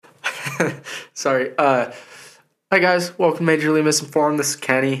Sorry. Hi guys, welcome to Major League Misinformed. This is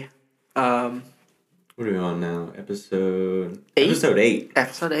Kenny. What are we on now? Episode 8? Episode 8.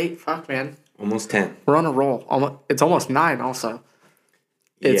 Episode 8. Fuck, man. Almost 10. We're on a roll. It's almost 9 also.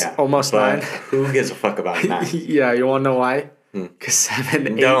 It's almost 9. Who gives a fuck about 9? Yeah, you want to know why? Because 7,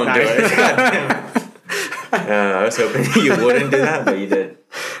 8, Don't 9. do it. I was hoping you wouldn't do that, but you did.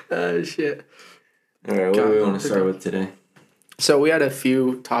 Shit. Alright, what do we want to start with today? So we had a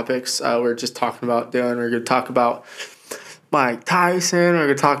few topics we're just talking about doing. We're going to talk about Mike Tyson. We're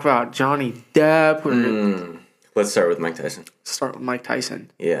going to talk about Johnny Depp. Let's start with Mike Tyson. Start with Mike Tyson.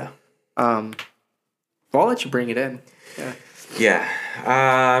 Yeah. Well, I'll let you bring it in. Yeah.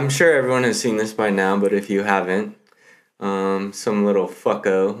 I'm sure everyone has seen this by now, but if you haven't, some little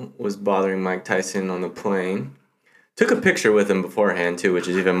fucko was bothering Mike Tyson on the plane. Took a picture with him beforehand, too, which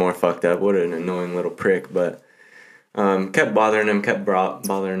is even more fucked up. What an annoying little prick, but kept bothering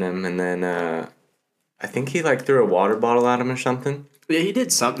him, and then I think he, threw a water bottle at him or something. Yeah, he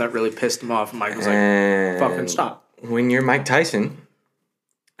did something that really pissed him off, and Mike was like, fucking stop. When you're Mike Tyson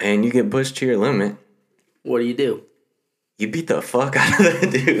and you get pushed to your limit, what do? You beat the fuck out of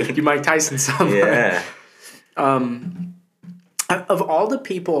that dude. You Mike Tyson someone. Yeah. Of all the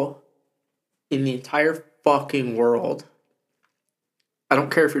people in the entire fucking world, I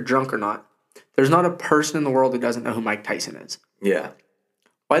don't care if you're drunk or not, there's not a person in the world who doesn't know who Mike Tyson is. Yeah.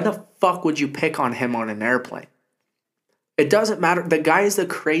 Why the fuck would you pick on him on an airplane? It doesn't matter. The guy is the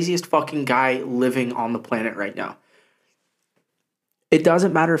craziest fucking guy living on the planet right now. It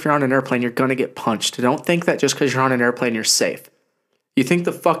doesn't matter if you're on an airplane, you're going to get punched. Don't think that just because you're on an airplane, you're safe. You think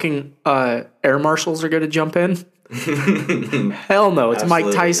the fucking air marshals are going to jump in? Hell no, it's Absolutely.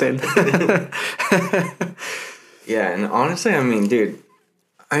 Mike Tyson. Yeah, and honestly, I mean, dude,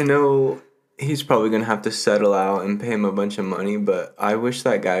 I know he's probably going to have to settle out and pay him a bunch of money, but I wish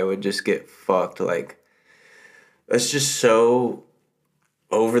that guy would just get fucked. That's just so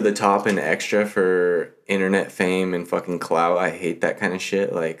over the top and extra for internet fame and fucking clout. I hate that kind of shit.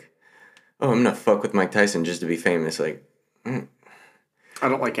 I'm going to fuck with Mike Tyson just to be famous. I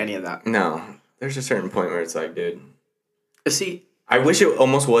don't like any of that. No. There's a certain point where it's like, dude. See, I wish it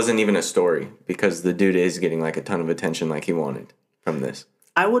almost wasn't even a story because the dude is getting a ton of attention like he wanted from this.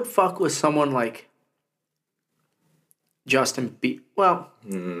 I would fuck with someone like Justin Bieber. Well, I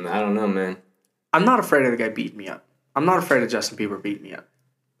don't know, man. I'm not afraid of the guy beating me up. I'm not afraid of Justin Bieber beating me up.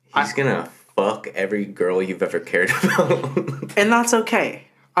 He's gonna fuck every girl you've ever cared about. And that's okay.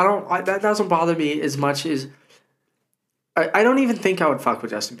 That doesn't bother me as much as... I don't even think I would fuck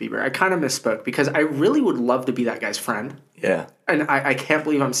with Justin Bieber. I kind of misspoke because I really would love to be that guy's friend. Yeah. And I can't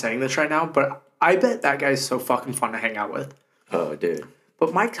believe I'm saying this right now, but I bet that guy's so fucking fun to hang out with. Oh, dude.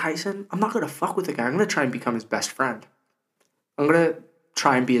 But Mike Tyson, I'm not going to fuck with the guy. I'm going to try and become his best friend. I'm going to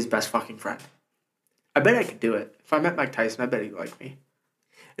try and be his best fucking friend. I bet I could do it. If I met Mike Tyson, I bet he'd like me.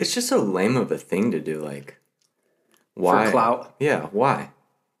 It's just so lame of a thing to do. Why? For clout? Yeah, why?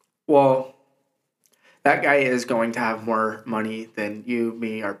 Well... that guy is going to have more money than you,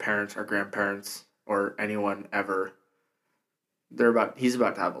 me, our parents, our grandparents, or anyone ever. He's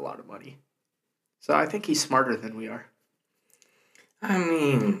about to have a lot of money. So I think he's smarter than we are. I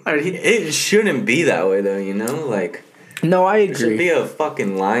mean, it shouldn't be that way, though, you know? No, I agree. There should be a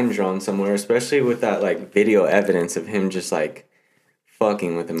fucking line drawn somewhere, especially with that, video evidence of him just,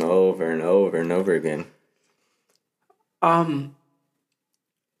 fucking with him over and over and over again.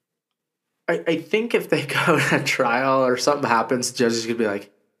 I think if they go to trial or something happens, the judge is going to be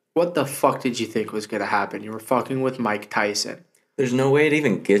like, what the fuck did you think was going to happen? You were fucking with Mike Tyson. There's no way it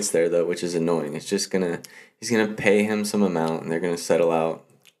even gets there, though, which is annoying. It's just he's going to pay him some amount, and they're going to settle out,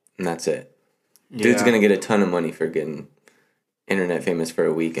 and that's it. Yeah. Dude's going to get a ton of money for getting internet famous for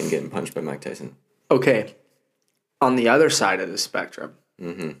a week and getting punched by Mike Tyson. Okay. On the other side of the spectrum,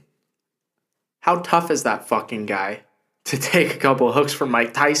 how tough is that fucking guy to take a couple of hooks from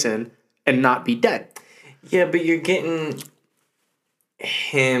Mike Tyson and not be dead? Yeah, but you're getting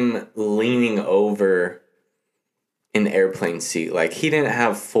him leaning over an airplane seat. He didn't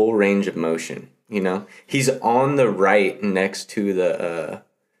have full range of motion, you know? He's on the right next to the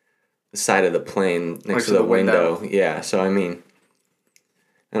side of the plane, next to the window. Yeah, so I mean,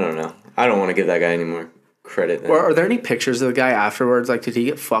 I don't know. I don't want to give that guy any more credit. Or are there any pictures of the guy afterwards? Did he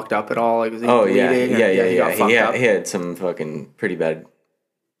get fucked up at all? Was he bleeding? Yeah. He had some fucking pretty bad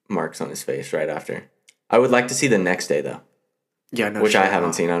marks on his face right after. I would like to see the next day, though. Yeah, no Which shit, I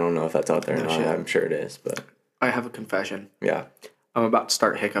haven't seen. I don't know if that's out there or not. Shit. I'm sure it is, but... I have a confession. Yeah. I'm about to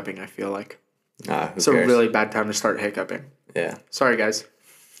start hiccuping, I feel like. Who it's cares? a really bad time to start hiccuping. Yeah. Sorry, guys.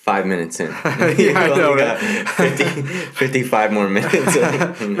 5 minutes in. Yeah, I know, got 55 more minutes.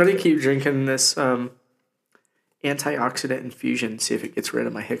 I'm gonna keep drinking this antioxidant infusion. See if it gets rid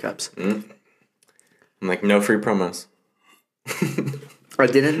of my hiccups. I'm like, no free promos. I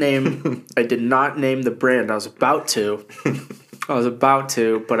did not name the brand. I was about to,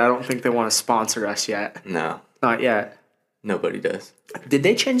 but I don't think they want to sponsor us yet. No. Not yet. Nobody does. Did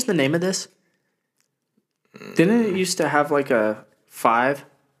they change the name of this? Didn't it used to have like a 5?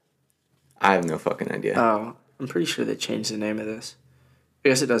 I have no fucking idea. Oh, I'm pretty sure they changed the name of this. I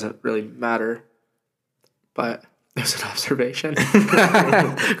guess it doesn't really matter, but it was an observation.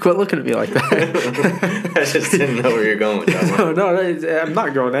 Quit looking at me like that. I just didn't know where you're going with that one. No, I'm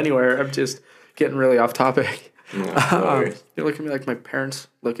not going anywhere. I'm just getting really off topic. No You look at me like my parents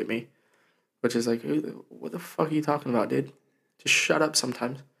look at me, which is like, what the fuck are you talking about, dude? Just shut up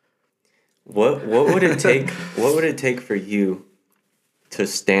sometimes. What would it take? What would it take for you to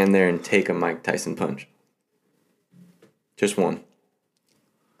stand there and take a Mike Tyson punch? Just one.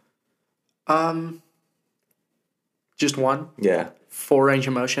 Just one. Yeah. Full range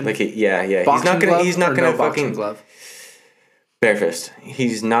of motion. Like yeah. Boxing He's not gonna no fucking glove. bare fist.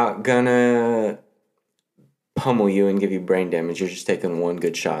 He's not gonna pummel you and give you brain damage. You're just taking one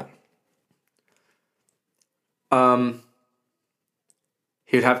good shot.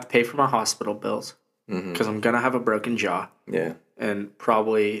 He would have to pay for my hospital bills because I'm gonna have a broken jaw. Yeah. And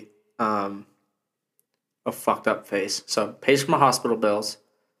probably a fucked up face. So pays for my hospital bills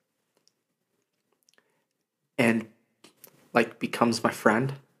and like becomes my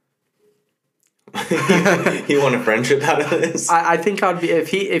friend. He want a friendship out of this? I think I'd be if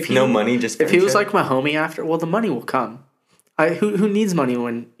he no money, just if he was friendship? like my homie after. Well, the money will come. Who needs money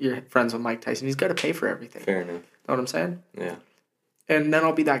when you're friends with Mike Tyson? He's got to pay for everything. Fair enough. Know what I'm saying? Yeah. And then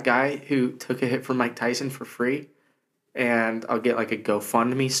I'll be that guy who took a hit from Mike Tyson for free. And I'll get like a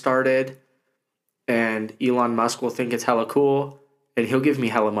GoFundMe started. And Elon Musk will think it's hella cool. And he'll give me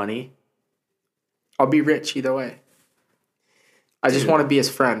hella money. I'll be rich either way. I just want to be his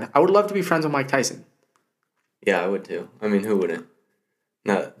friend. I would love to be friends with Mike Tyson. Yeah, I would too. I mean, who wouldn't?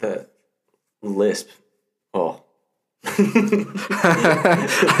 No, the lisp. Oh. I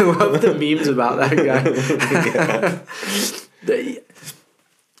love the memes about that guy.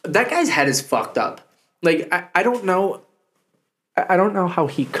 That guy's head is fucked up. Like I don't know how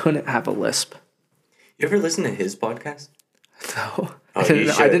he couldn't have a lisp. You ever listen to his podcast? No. Oh, I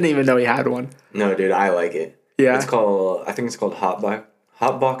didn't even know he had one. No, dude, I like it. Yeah. I think it's called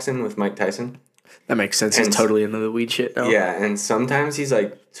Hotboxing with Mike Tyson. That makes sense. He's totally into the weed shit now. Yeah, and sometimes he's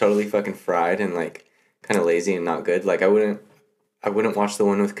like totally fucking fried and like kind of lazy and not good. Like I wouldn't watch the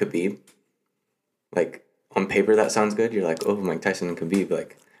one with Khabib. Like on paper that sounds good. You're like, oh, Mike Tyson and Khabib,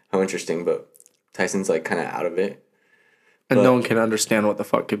 like how interesting. But Tyson's like kind of out of it. And no one can understand what the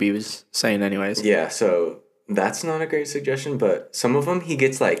fuck Khabib is saying anyways. Yeah, so that's not a great suggestion. But some of them he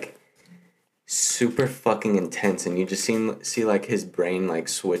gets like super fucking intense, and you just see like his brain like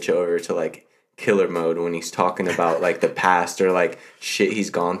switch over to like killer mode when he's talking about like the past or like shit he's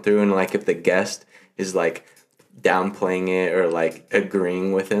gone through, and like if the guest is like downplaying it or like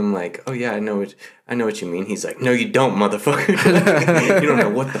agreeing with him, like, oh yeah, I know what you mean. He's like, no, you don't, motherfucker. You don't know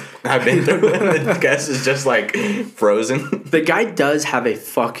what the fuck I've been through. The guest is just like frozen. The guy does have a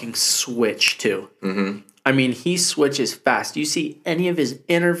fucking switch too. Mm-hmm. I mean, he switches fast. You see any of his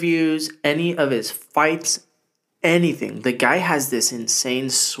interviews, any of his fights, anything. The guy has this insane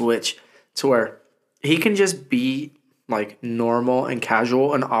switch to where he can just be like normal and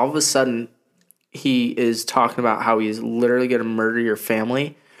casual, and all of a sudden he is talking about how he's literally going to murder your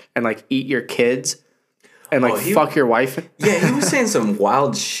family and like eat your kids and like fuck your wife. Yeah, he was saying some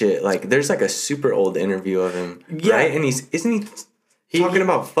wild shit. Like there's like a super old interview of him, right? And isn't he talking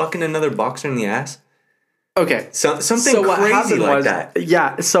about fucking another boxer in the ass? Okay. Something crazy like that.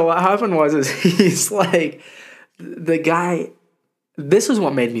 Yeah. So what happened was he's like, the guy, this is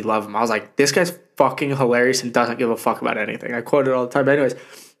what made me love him. I was like, this guy's fucking hilarious and doesn't give a fuck about anything. I quote it all the time. But anyways,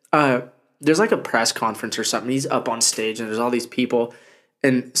 there's like a press conference or something. He's up on stage and there's all these people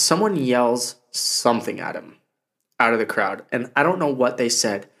and someone yells something at him out of the crowd. And I don't know what they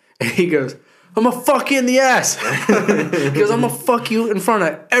said. And he goes, I'm gonna fuck you in the ass. He goes, I'm gonna fuck you in front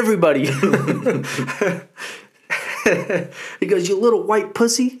of everybody. He goes, you little white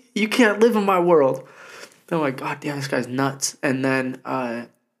pussy, you can't live in my world. And I'm like, God damn, this guy's nuts. And then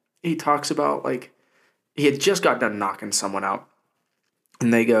he talks about like he had just got done knocking someone out.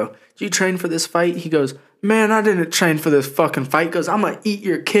 And they go, did you train for this fight? He goes, man, I didn't train for this fucking fight. He goes, I'm going to eat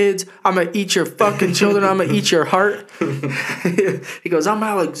your kids. I'm going to eat your fucking children. I'm going to eat your heart. He goes, I'm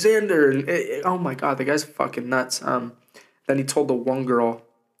Alexander. And oh, my God, the guy's fucking nuts. Then he told the one girl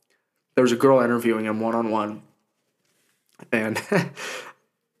there was a girl interviewing him one-on-one, and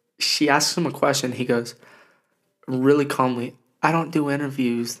she asks him a question. He goes really calmly, "I don't do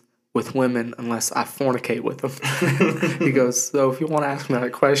interviews with women unless I fornicate with them." He goes, "So if you want to ask me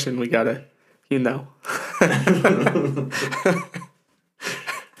that question, we gotta, you know."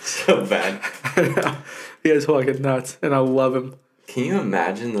 So bad. He is fucking nuts, and I love him. Can you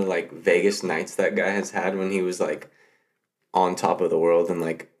imagine the like Vegas nights that guy has had when he was like on top of the world and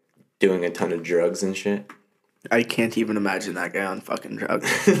like doing a ton of drugs and shit? I can't even imagine that guy on fucking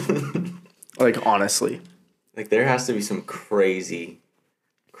drugs. Like, honestly. Like, there has to be some crazy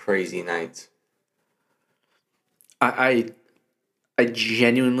nights. I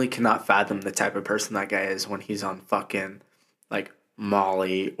genuinely cannot fathom the type of person that guy is when he's on fucking like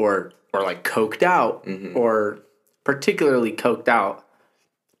Molly or like coked out or particularly coked out.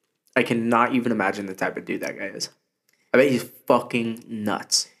 I cannot even imagine the type of dude that guy is. I bet he's fucking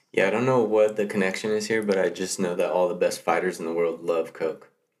nuts. Yeah, I don't know what the connection is here, but I just know that all the best fighters in the world love coke.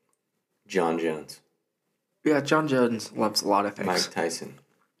 John Jones. Yeah, John Jones loves a lot of things. Mike Tyson.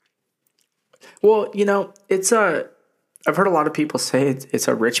 Well, you know, it's I've heard a lot of people say it's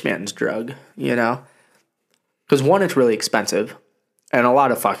a rich man's drug, you know? Because one, it's really expensive, and a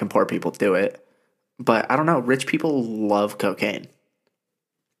lot of fucking poor people do it. But I don't know, rich people love cocaine.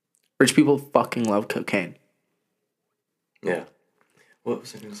 Rich people fucking love cocaine. Yeah. What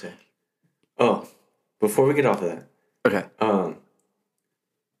was I going to say? Oh, before we get off of that. Okay.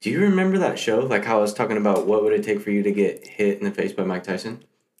 Do you remember that show? Like how I was talking about what would it take for you to get hit in the face by Mike Tyson?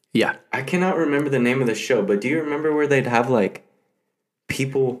 Yeah. I cannot remember the name of the show, but do you remember where they'd have like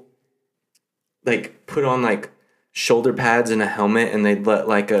people like put on like shoulder pads and a helmet and they'd let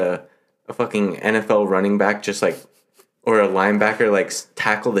like a fucking NFL running back just like, or a linebacker like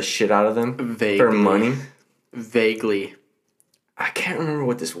tackle the shit out of them for money? Vaguely. I can't remember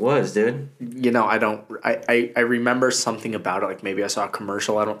what this was, dude. You know, I remember something about it. Like maybe I saw a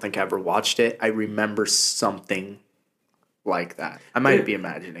commercial. I don't think I ever watched it. I remember something like that. I might be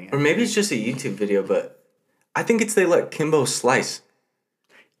imagining it. Or maybe it's just a YouTube video, but I think it's they let Kimbo slice.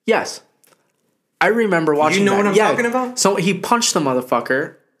 Yes. I remember watching that. You know what I'm talking about? So he punched the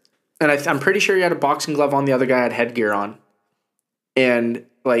motherfucker, and I'm pretty sure he had a boxing glove on. The other guy had headgear on. And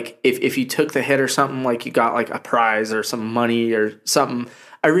like if you took the hit or something, like you got like a prize or some money or something.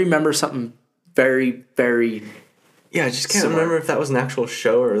 I remember something very, very. Yeah, I just can't remember if that was an actual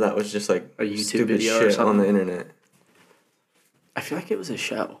show or that was just like a YouTube stupid video shit or something on the internet. I feel like it was a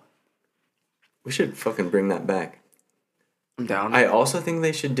show. We should fucking bring that back. I'm down. I also think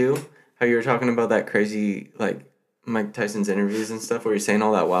they should do how you were talking about that crazy like Mike Tyson's interviews and stuff where you're saying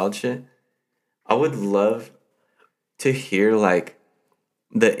all that wild shit. I would love to hear like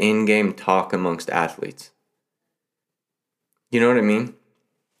the in-game talk amongst athletes. You know what I mean?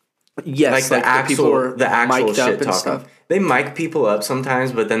 Yes, like the actual shit talking. Stuff. They mic people up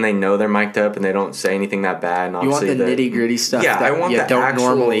sometimes, but then they know they're mic'd up and they don't say anything that bad. And you want the nitty-gritty stuff that I want you the don't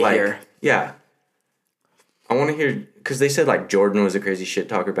actual, normally like, hear. Yeah. I want to hear, because they said like Jordan was a crazy shit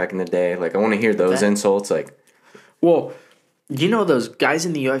talker back in the day. Like I want to hear those insults. Like, well, you know those guys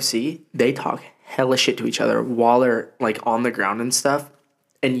in the UFC, they talk hella shit to each other while they're like on the ground and stuff.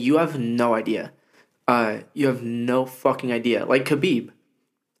 And you have no idea. You have no fucking idea. Like Khabib.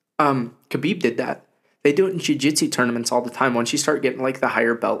 Khabib did that. They do it in jiu-jitsu tournaments all the time. Once you start getting like the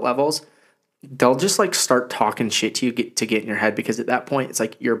higher belt levels, they'll just like start talking shit to you to get in your head, because at that point it's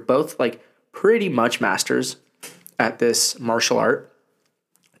like you're both like pretty much masters at this martial art.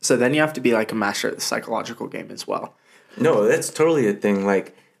 So then you have to be like a master at the psychological game as well. No, that's totally a thing.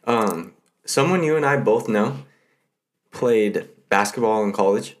 Like someone you and I both know played basketball in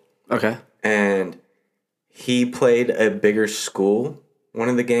college. Okay. And he played a bigger school one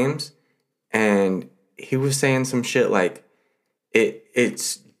of the games, and he was saying some shit like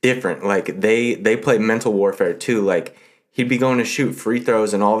it's different. Like they play mental warfare too. Like he'd be going to shoot free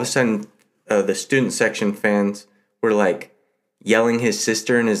throws, and all of a sudden the student section fans were like yelling his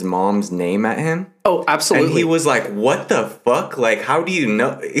sister and his mom's name at him. Oh, absolutely. And he was like, what the fuck? Like, how do you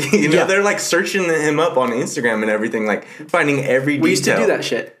know? They're like searching him up on Instagram and everything, like finding every detail. We used to do that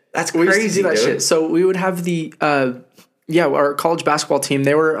shit. That's crazy, we used to do that dude. shit. So we would have the, our college basketball team,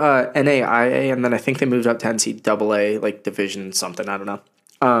 they were NAIA, and then I think they moved up to NCAA, like division something, I don't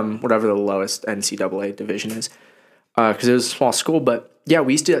know. Whatever the lowest NCAA division is. Because it was a small school, but yeah,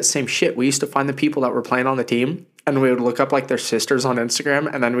 we used to do that same shit. We used to find the people that were playing on the team, and we would look up like their sisters on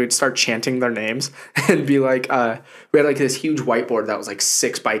Instagram, and then we'd start chanting their names and be like, we had like this huge whiteboard that was like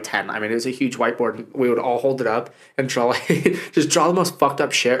 6x10. I mean, it was a huge whiteboard. We would all hold it up and draw like just draw the most fucked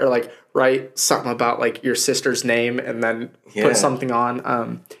up shit, or like write something about like your sister's name and then put something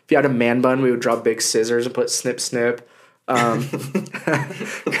on. If you had a man bun, we would draw big scissors and put snip snip.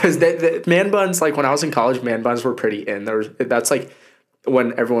 Because the man buns, like when I was in college, man buns were pretty in. That's like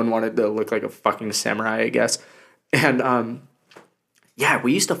when everyone wanted to look like a fucking samurai, I guess. And yeah,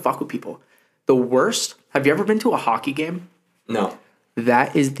 we used to fuck with people. The worst. Have you ever been to a hockey game? No.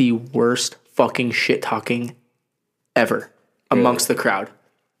 That is the worst fucking shit talking ever amongst the crowd.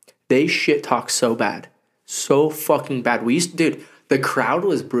 They shit talk so bad, so fucking bad. Dude, the crowd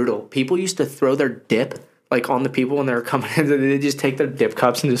was brutal. People used to throw their dip like on the people when they were coming in. They just take their dip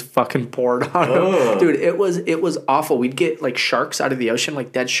cups and just fucking pour it on them. Dude, it was awful. We'd get like sharks out of the ocean,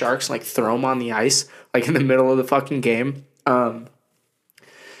 like dead sharks, and like throw them on the ice, like in the middle of the fucking game. Hold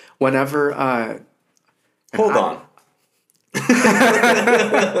on.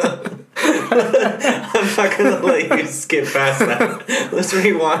 I'm not gonna let you skip past that. Let's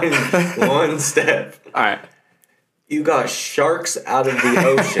rewind one step. All right. You got sharks out of the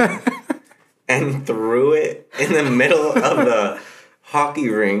ocean and threw it in the middle of the hockey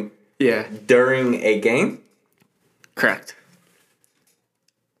rink. Yeah. During a game? Correct.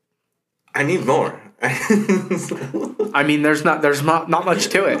 I need more. I mean, there's not much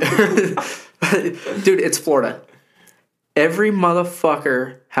to it. Dude, it's Florida. Every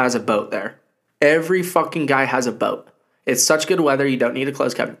motherfucker has a boat there. Every fucking guy has a boat. It's such good weather, you don't need a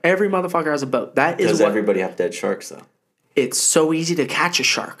closed cabin. Every motherfucker has a boat. Does everybody have dead sharks, though? It's so easy to catch a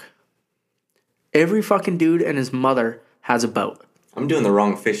shark. Every fucking dude and his mother has a boat. I'm doing the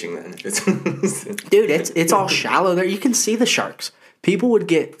wrong fishing then. Dude, it's all shallow there. You can see the sharks. People would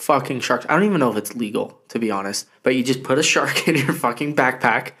get fucking sharks. I don't even know if it's legal, to be honest. But you just put a shark in your fucking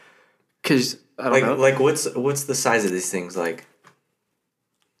backpack. Because, I don't know. Like, what's the size of these things? Like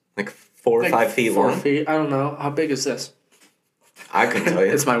 4 or 5 feet long? 4 feet. I don't know. How big is this? I couldn't tell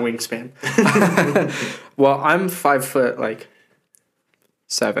you. It's my wingspan. Well, I'm 5'7".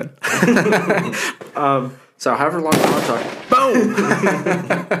 So however long I want to talk.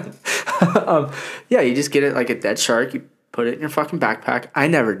 Boom! Yeah, you just get it like a dead shark. You put it in your fucking backpack. I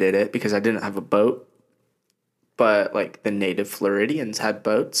never did it because I didn't have a boat. But like the native Floridians had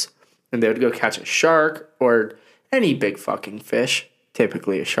boats. And they would go catch a shark or any big fucking fish.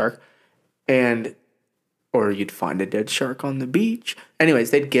 Typically a shark. Or you'd find a dead shark on the beach.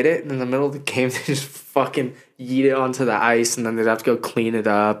 Anyways, they'd get it, and in the middle of the game, they just fucking yeet it onto the ice, and then they'd have to go clean it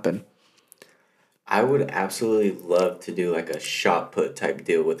up. And I would absolutely love to do like a shot put type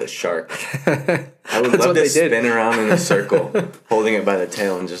deal with a shark. I would love to spin around in a circle, holding it by the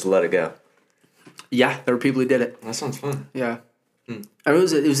tail, and just let it go. Yeah, there were people who did it. That sounds fun. Yeah. I mean,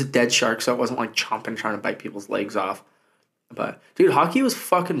 it was a dead shark, so it wasn't like chomping, trying to bite people's legs off. But, dude, hockey was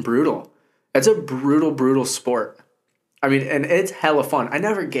fucking brutal. It's a brutal, brutal sport. I mean, and it's hella fun. I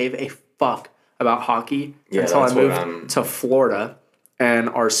never gave a fuck about hockey until I moved to Florida, and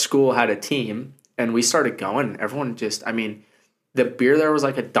our school had a team, and we started going. Everyone just, I mean, the beer there was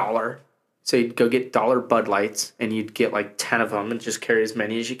like $1. So you'd go get $1 Bud Lights, and you'd get like 10 of them and just carry as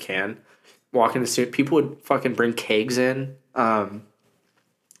many as you can. Walk in the street. People would fucking bring kegs in.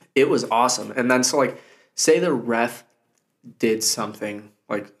 It was awesome. And then, so like, say the ref did something,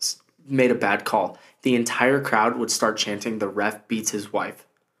 like made a bad call, the entire crowd would start chanting, "The ref beats his wife."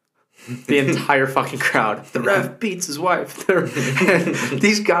 The entire fucking crowd. The ref beats his wife.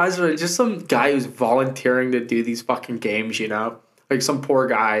 These guys are just some guy who's volunteering to do these fucking games, you know? Like some poor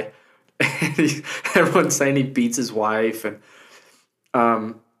guy. Everyone's saying he beats his wife. And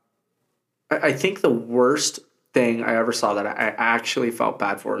I think the worst thing I ever saw that I actually felt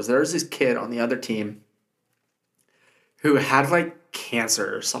bad for is there was this kid on the other team who had like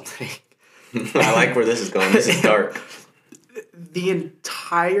cancer or something. I like where this is going. This is dark. The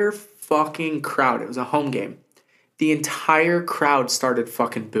entire fucking crowd, it was a home game. The entire crowd started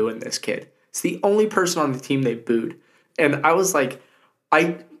fucking booing this kid. It's the only person on the team they booed. And I was like,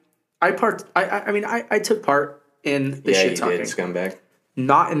 I took part in the shit talking. Yeah, you did, scumbag.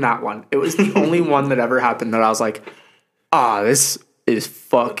 Not in that one. It was the only one that ever happened that I was like, this is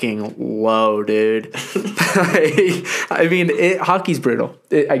fucking low, dude. I mean, hockey's brutal.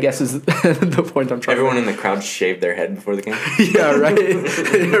 I guess is the point I'm trying. Everyone in the crowd shaved their head before the game. Yeah, right.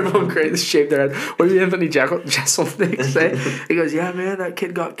 Everyone shaved their head. What did Anthony Jeselnik say? He goes, "Yeah, man, that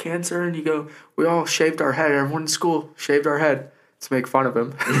kid got cancer," and you go, "We all shaved our head. Everyone in school shaved our head to make fun of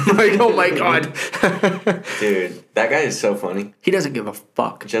him." I'm like, oh my god, dude, that guy is so funny. He doesn't give a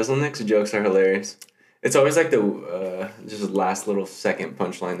fuck. Jeselnik's jokes are hilarious. It's always like the just last little second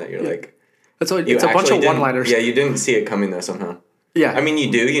punchline that you're like. It's a bunch of one-liners. Yeah, you didn't see it coming though somehow. Yeah. I mean,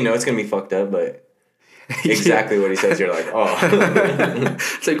 you do. You know it's gonna be fucked up, but exactly what he says, you're like, oh.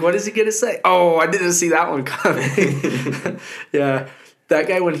 It's like, what is he gonna say? Oh, I didn't see that one coming. Yeah, that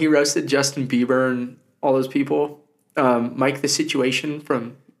guy when he roasted Justin Bieber and all those people, Mike the Situation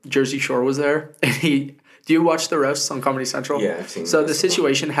from Jersey Shore was there, and do you watch the roasts on Comedy Central? Yeah, I've seen. So the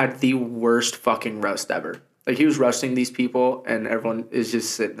Situation had the worst fucking roast ever. Like, he was roasting these people, and everyone is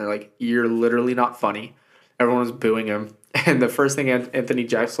just sitting there like, you're literally not funny. Everyone was booing him. And the first thing Anthony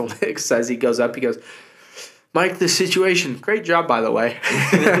Jackson says, he goes up, he goes, Mike, the Situation. Great job, by the way.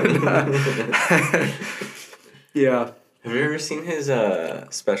 Yeah. Have you ever seen his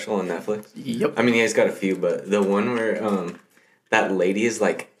special on Netflix? Yep. I mean, he's got a few, but the one where that lady is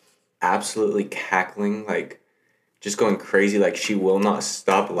like absolutely cackling, like just going crazy, like she will not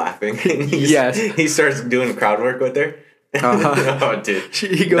stop laughing. Yes. He starts doing crowd work with her. Oh, dude.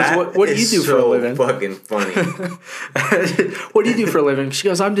 He goes, what do you do for a living? Fucking funny. What do you do for a living? She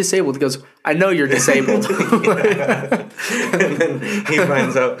goes, I'm disabled. He goes, I know you're disabled. And then he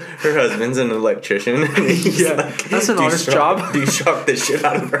finds out her husband's an electrician. And he's like, that's an honest job. Do you shock the shit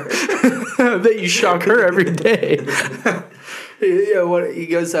out of her? I bet you shock her every day. Yeah, what he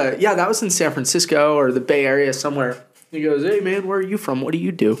goes, yeah, that was in San Francisco or the Bay Area somewhere. He goes, hey, man, where are you from? What do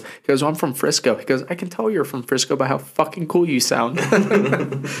you do? He goes, I'm from Frisco. He goes, I can tell you're from Frisco by how fucking cool you sound. Yeah,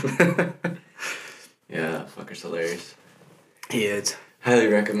 that fucker's hilarious. He is. Highly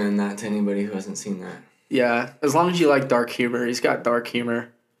recommend that to anybody who hasn't seen that. Yeah, as long as you like dark humor. He's got dark humor.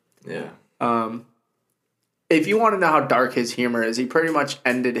 Yeah. If you want to know how dark his humor is, he pretty much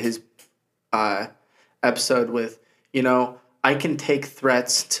ended his episode with, I can take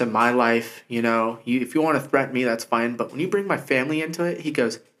threats to my life, if you want to threaten me, that's fine. But when you bring my family into it, he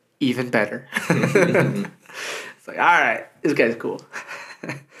goes, even better. It's like, all right, this guy's cool.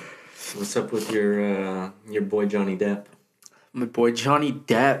 What's up with your boy Johnny Depp? My boy Johnny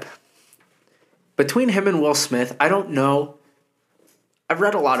Depp. Between him and Will Smith, I don't know. I've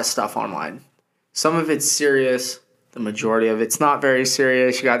read a lot of stuff online. Some of it's serious. The majority of it's not very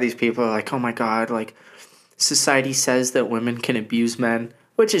serious. You got these people like, oh my God, like, society says that women can abuse men,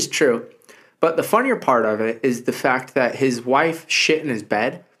 which is true. But the funnier part of it is the fact that his wife shit in his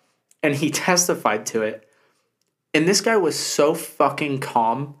bed and he testified to it. And this guy was so fucking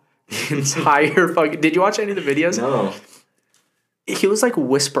calm the entire fucking... Did you watch any of the videos? No. He was like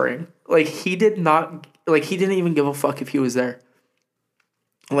whispering. Like, he didn't even give a fuck if he was there.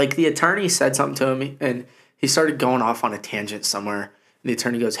 Like, the attorney said something to him and he started going off on a tangent somewhere. And the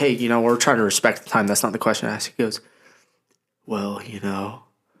attorney goes, hey, we're trying to respect the time. That's not the question I asked. He goes, well,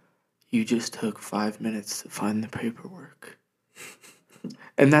 you just took 5 minutes to find the paperwork.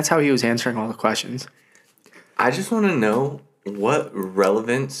 And that's how he was answering all the questions. I just want to know what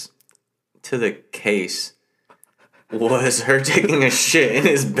relevance to the case was her taking a shit in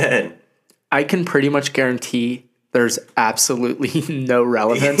his bed. I can pretty much guarantee there's absolutely no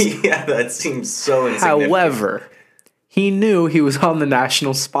relevance. Yeah, that seems so insignificant. However, he knew he was on the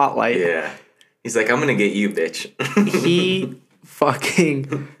national spotlight. Yeah. He's like, I'm going to get you, bitch. He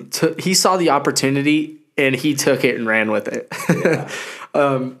fucking he saw the opportunity and he took it and ran with it. Yeah.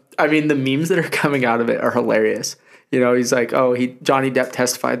 I mean, the memes that are coming out of it are hilarious. He's like, Johnny Depp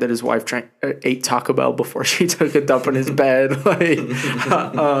testified that his wife ate Taco Bell before she took a dump in his bed. Like,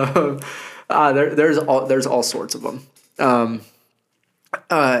 there's all sorts of them. On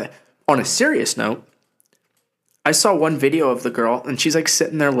a serious note, I saw one video of the girl and she's like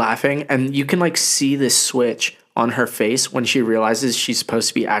sitting there laughing and you can like see this switch on her face when she realizes she's supposed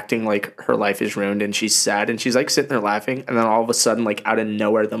to be acting like her life is ruined and she's sad and she's like sitting there laughing and then all of a sudden, like out of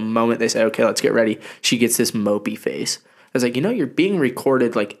nowhere, the moment they say, okay, let's get ready, she gets this mopey face. I was like, you're being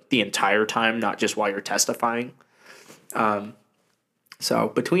recorded like the entire time, not just while you're testifying. So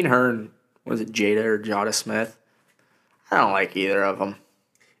between her and was it Jada or Jada Smith? I don't like either of them.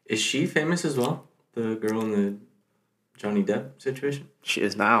 Is she famous as well? The girl in the Johnny Depp situation? She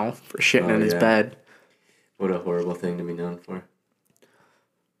is now for shitting in his bed. What a horrible thing to be known for.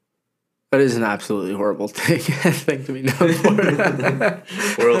 That is an absolutely horrible thing to be known for.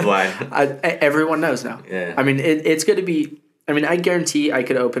 Worldwide. Everyone knows now. Yeah. I mean, it's going to be... I mean, I guarantee I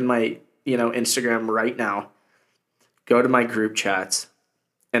could open my, Instagram right now, go to my group chats,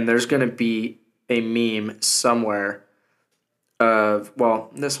 and there's going to be a meme somewhere of... Well,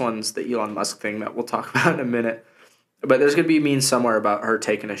 this one's the Elon Musk thing that we'll talk about in a minute. But there's going to be a meme somewhere about her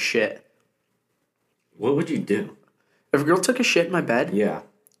taking a shit. What would you do? If a girl took a shit in my bed? Yeah.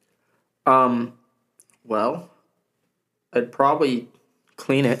 Well, I'd probably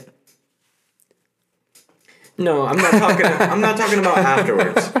clean it. No, I'm not talking. I'm not talking about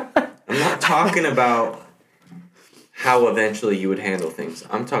afterwards. I'm not talking about how eventually you would handle things.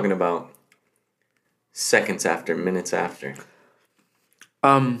 I'm talking about seconds after, minutes after.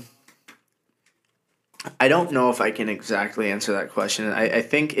 I don't know if I can exactly answer that question. I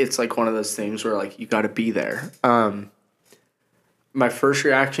think it's like one of those things where like you got to be there. My first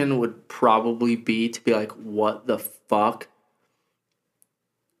reaction would probably be to be like, "What the fuck?"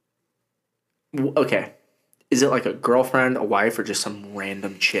 Okay, is it like a girlfriend, a wife, or just some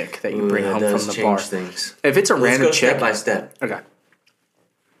random chick that you bring That home does from the change bar? things. If it's a Let's random go chick, step by step. okay,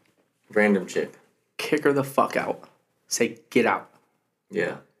 Random chick. kick her the fuck out. Say, "Get out."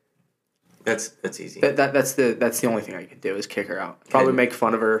 Yeah. That's easy. That's the only thing I could do is kick her out. Probably make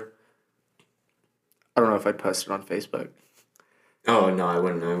fun of her. I don't know if I'd post it on Facebook. Oh no, I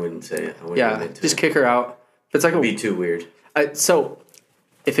wouldn't say it. I wouldn't Yeah, admit to just it. kick her out. It's like It'd be too weird. so.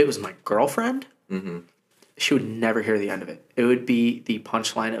 If it was my girlfriend, Mm-hmm. she would never hear the end of it. It would be the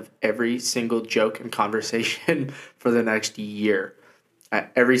punchline of every single joke and conversation for the next year.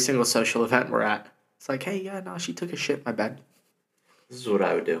 At every single social event we're at, it's like, hey, yeah, no, she took a shit in my bed. This is what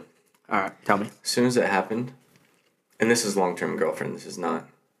I would do. All right, tell me. As soon as it happened, and this is long-term girlfriend. This is not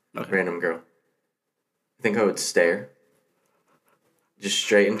random girl. I think I would stare just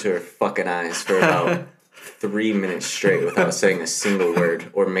straight into her fucking eyes for about 3 minutes straight without saying a single word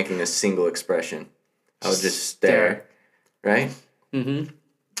or making a single expression. I would just stare, right? Mm-hmm.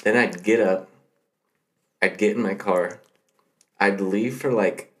 Then I'd get up. I'd get in my car. I'd leave for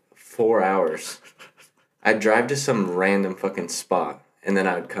like 4 hours. I'd drive to some random fucking spot, and then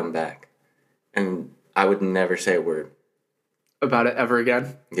I would come back. And I would never say a word. About it ever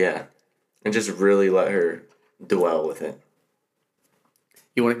again? Yeah. And just really let her dwell with it.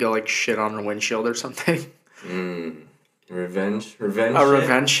 You wouldn't go like shit on her windshield or something? Revenge? A shit?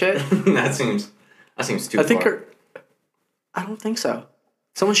 revenge shit? that seems too I think far. I don't think so.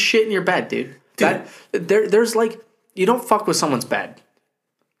 Someone's shit in your bed, dude. There's like, you don't fuck with someone's bed.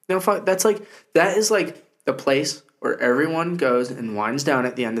 You don't fuck. That is like the place where everyone goes and winds down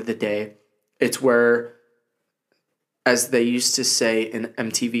at the end of the day. It's where, as they used to say in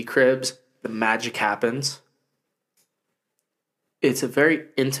MTV Cribs, the magic happens. It's a very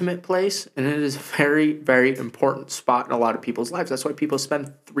intimate place, and it is a very, very important spot in a lot of people's lives. That's why people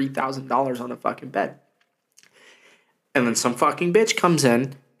spend $3,000 on a fucking bed. And then some fucking bitch comes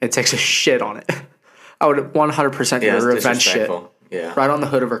in and takes a shit on it. I would 100% get a revenge shit. Yeah. Right on the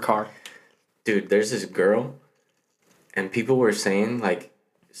hood of her car. Dude, there's this girl, and people were saying like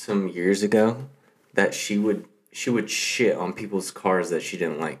some years ago that she would shit on people's cars that she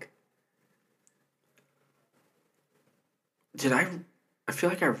didn't like. I feel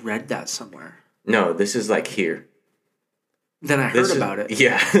like I read that somewhere. No, this is like here. Then I heard about it.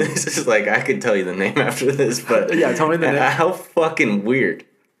 Yeah, this is like, I could tell you the name after this, but Yeah, tell me the name. How fucking weird.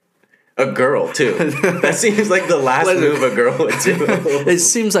 A girl, too. That seems like the last move a girl would do. It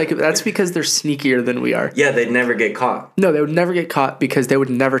seems like that's because they're sneakier than we are. Yeah, they'd never get caught. No, they would never get caught because they would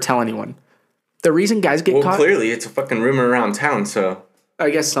never tell anyone. The reason guys get caught... clearly, it's a fucking rumor around town, so... I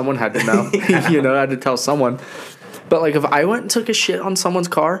guess someone had to know. I had to tell someone. But like, if I went and took a shit on someone's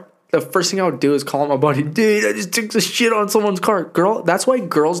car, the first thing I would do is call my buddy, dude, I just took the shit on someone's car. Girl, that's why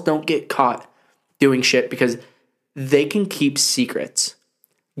girls don't get caught doing shit, because they can keep secrets.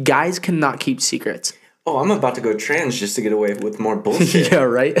 Guys cannot keep secrets. Oh, I'm about to go trans just to get away with more bullshit. Yeah,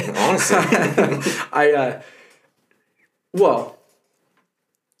 right? Honestly. Well,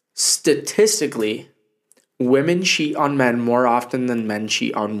 statistically, women cheat on men more often than men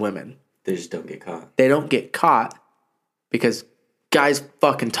cheat on women. They just don't get caught. They don't get caught because guys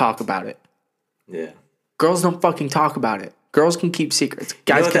fucking talk about it. Yeah. Girls don't fucking talk about it. Girls can keep secrets. Guys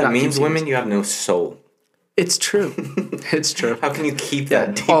you know what cannot that means, keep women? secrets. You have no soul. It's true. It's true. How can you keep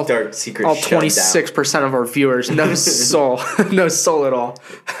that deep, dark secret all shut 26% of our viewers, no soul. No soul at all.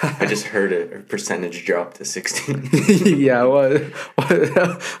 down? I just heard a percentage drop to 16. Yeah, what?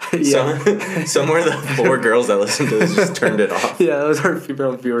 Yeah. Somewhere the 4 girls that listen to this just turned it off. Yeah, that was our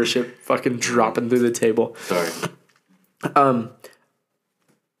female viewership fucking dropping through the table. Sorry.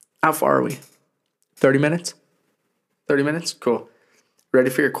 How far are we? 30 minutes? 30 minutes? Cool. Ready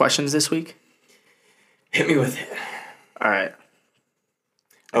for your questions this week? Hit me with it. All right.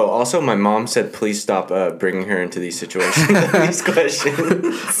 Oh, also, my mom said please stop bringing her into these situations, these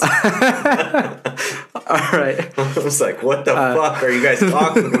questions. All right. I was like, what the fuck are you guys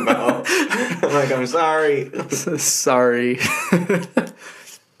talking about? I'm like, I'm sorry. Sorry.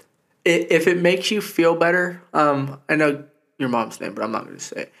 If it makes you feel better, I know your mom's name, but I'm not going to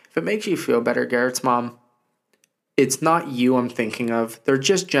say it. If it makes you feel better, Garrett's mom It's not you I'm thinking of. They're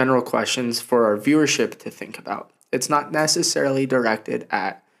just general questions for our viewership to think about. It's not necessarily directed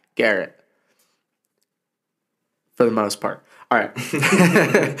at Garrett. For the most part. All right.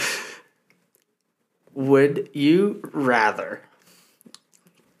 Would you rather?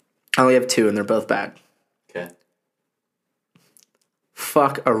 I only have two and they're both bad. Okay.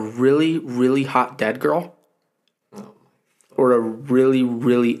 Fuck a really, really hot dead girl? Oh. Or a really,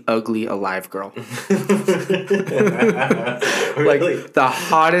 really ugly alive girl? Really? Like the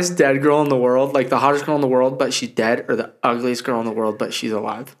hottest dead girl in the world, like the hottest girl in the world, but she's dead, or the ugliest girl in the world, but she's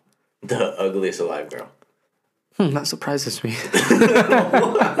alive? The ugliest alive girl. That surprises me.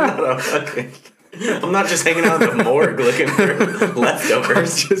 I'm not just hanging out in the morgue looking for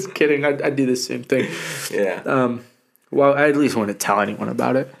leftovers. Just kidding. I do the same thing. Yeah. Well, I at least want to tell anyone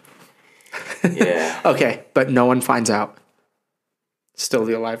about it. Yeah. Okay, but no one finds out. Still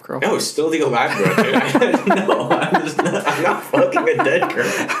the alive girl. No, still the alive girl, dude. No, I'm not fucking a dead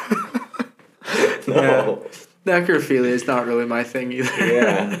girl. No. Necrophilia is not really my thing either.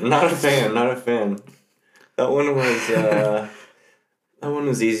 Yeah, not a fan. That one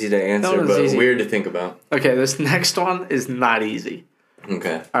was easy to answer, but easy. Weird to think about. Okay, this next one is not easy.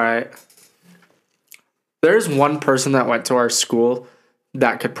 Okay. All right. There's one person that went to our school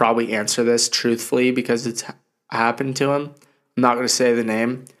that could probably answer this truthfully because it's happened to him. I'm not going to say the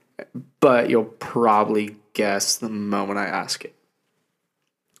name, but you'll probably guess the moment I ask it.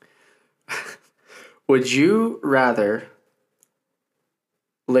 Would you rather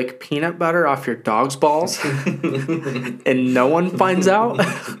lick peanut butter off your dog's balls and no one finds out?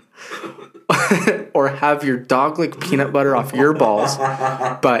 Or have your dog lick peanut butter off your balls,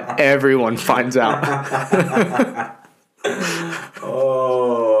 but everyone finds out?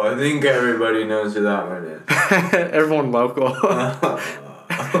 Oh, I think everybody knows who that one is. Everyone local.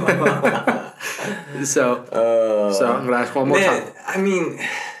 So I'm gonna ask one more time. I mean,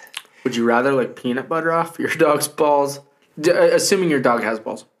 would you rather lick peanut butter off your dog's balls? Assuming your dog has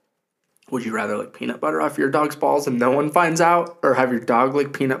balls. Would you rather lick peanut butter off your dog's balls and no one finds out? Or have your dog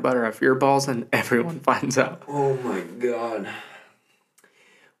lick peanut butter off your balls and everyone finds out? Oh my God.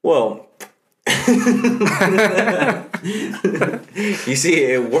 Well, you see,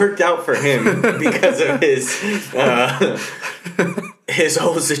 it worked out for him because of his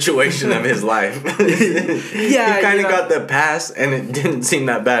whole situation of his life. Yeah, he kind of got the pass and it didn't seem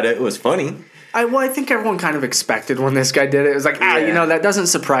that bad. It was funny. I think everyone kind of expected when this guy did it. It was like, that doesn't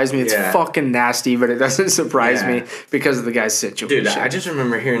surprise me. It's fucking nasty, but it doesn't surprise me because of the guy's situation. Dude, I just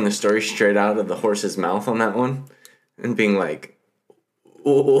remember hearing the story straight out of the horse's mouth on that one and being like,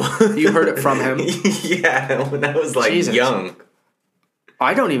 oh. You heard it from him? Yeah, when I was like young.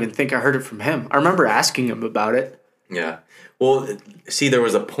 I don't even think I heard it from him. I remember asking him about it. Yeah. Well, see, there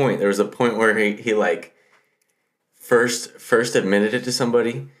was a point. There was a point where he like first admitted it to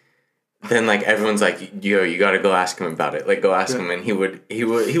somebody. Then like everyone's like, yo, you got to go ask him about it. Like go ask him, and he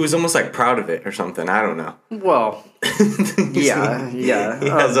was almost like proud of it or something. I don't know. Well, yeah. He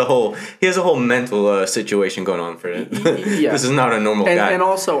has a whole mental situation going on for it. Yeah. This is not a normal guy. And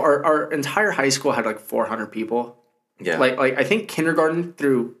also, our entire high school had like 400 people. Yeah. Like I think kindergarten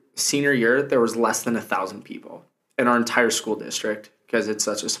through senior year there was less than 1,000 people in our entire school district because it's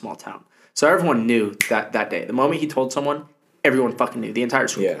such a small town. So everyone knew that day. The moment he told someone, everyone fucking knew. The entire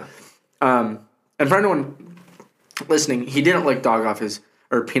school. Yeah. And for anyone listening, he didn't lick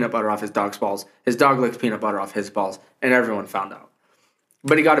peanut butter off his dog's balls. His dog licked peanut butter off his balls, and everyone found out.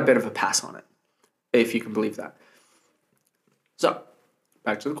 But he got a bit of a pass on it, if you can believe that. So,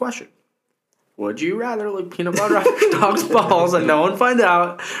 back to the question. Would you rather lick peanut butter off your dog's balls and no one finds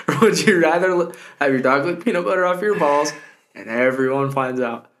out? Or would you rather have your dog lick peanut butter off your balls and everyone finds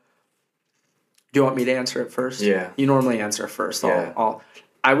out? Do you want me to answer it first? Yeah. You normally answer first. Yeah.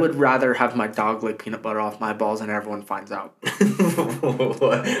 I would rather have my dog lick peanut butter off my balls and everyone finds out.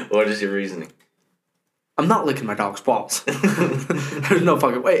 What is your reasoning? I'm not licking my dog's balls. There's no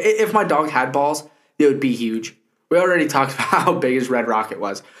fucking way. If my dog had balls, they would be huge. We already talked about how big his Red Rocket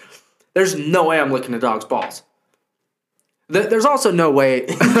was. There's no way I'm licking a dog's balls. There's also no way.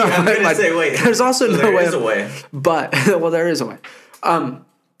 I'm gonna say wait. There's also no way. There is a way. But there is a way. I'm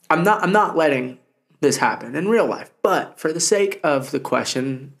not letting this happen in real life. But for the sake of the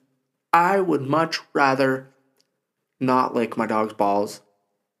question, I would much rather not lick my dog's balls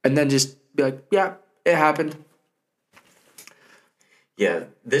and then just be like, yeah, it happened. Yeah,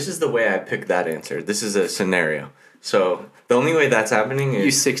 this is the way I picked that answer. This is a scenario. So the only way that's happening is...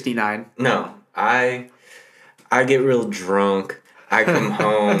 You 69. No, I get real drunk. I come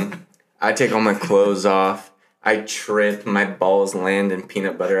home. I take all my clothes off. I trip. My balls land in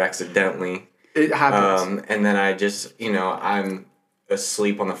peanut butter accidentally. It happens. And then I just, I'm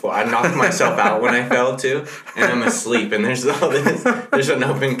asleep on the floor. I knocked myself out when I fell too, and I'm asleep. And there's there's an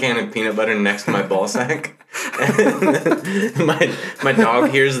open can of peanut butter next to my ball sack. And my dog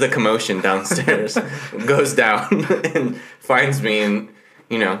hears the commotion downstairs, goes down and finds me, and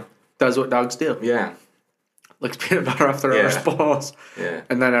Does what dogs do. yeah, Licks peanut butter off their owner's balls. Yeah,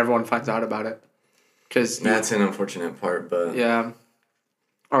 and then everyone finds out about it. Cause that's an unfortunate part, but yeah.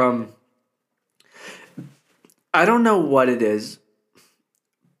 I don't know what it is,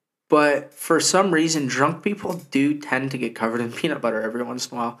 but for some reason, drunk people do tend to get covered in peanut butter every once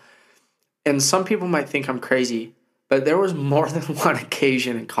in a while. And some people might think I'm crazy, but there was more than one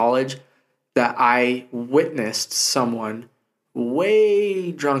occasion in college that I witnessed someone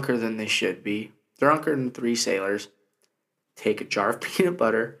way drunker than they should be, drunker than 3 sailors, take a jar of peanut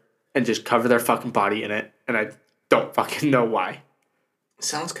butter and just cover their fucking body in it. And I don't fucking know why.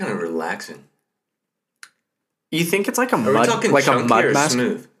 sounds kind of relaxing. You think it's like a Are we mud, talking like a chunky mud or mask?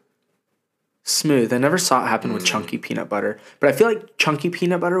 smooth? Smooth. I never saw it happen with chunky peanut butter, but I feel like chunky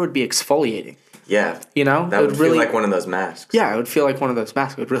peanut butter would be exfoliating. Yeah, You know, that it would feel like one of those masks. Yeah, it would feel like one of those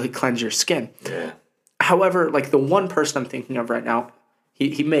masks. It would really cleanse your skin. Yeah. However, like the one person I'm thinking of right now,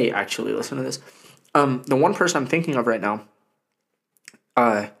 he may actually listen to this. The one person I'm thinking of right now,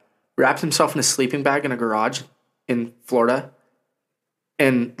 wrapped himself in a sleeping bag in a garage in Florida,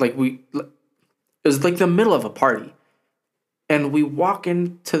 and it was like the middle of a party, and we walk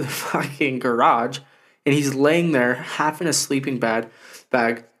into the fucking garage, and he's laying there half in a sleeping bag,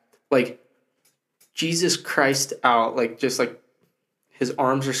 like Jesus Christ out, like just like his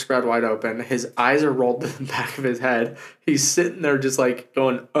arms are spread wide open, his eyes are rolled to the back of his head. He's sitting there just like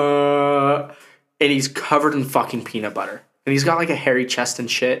going, and he's covered in fucking peanut butter. And he's got like a hairy chest and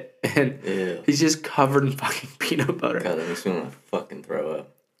shit, and Ew. he's just covered in fucking peanut butter. God, that makes me want to fucking throw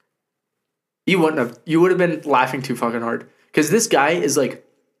up. You would have been laughing too fucking hard. Because this guy is like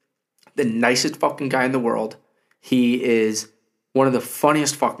the nicest fucking guy in the world. He is one of the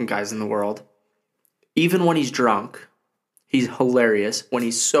funniest fucking guys in the world. Even when he's drunk, he's hilarious. When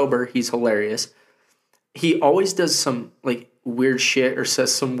he's sober, he's hilarious. He always does some like weird shit or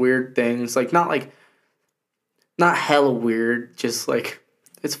says some weird things. Like not hella weird, just like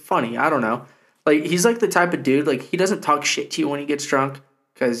it's funny. I don't know. Like he's like the type of dude, like he doesn't talk shit to you when he gets drunk.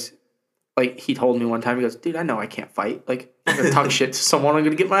 Because like he told me one time, he goes, dude, I know I can't fight. Like I'm gonna talk shit to someone, I'm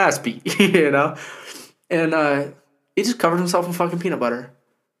gonna get my ass beat, you know? And he just covered himself in fucking peanut butter.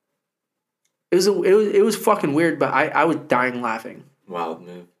 It was fucking weird, but I was dying laughing. Wild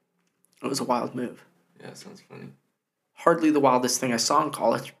move. It was a wild move. Yeah, that sounds funny. Hardly the wildest thing I saw in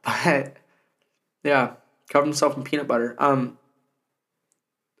college, but yeah, covered himself in peanut butter.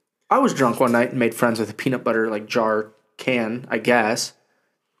 I was drunk one night and made friends with a peanut butter like jar can, I guess.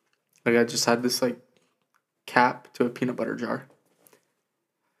 Like I just had this like cap to a peanut butter jar.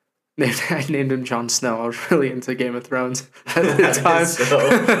 I named him Jon Snow. I was really into Game of Thrones at the time.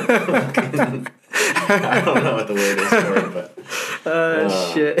 I don't know what the word is for it, but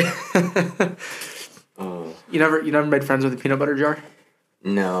Shit. oh. You never made friends with a peanut butter jar?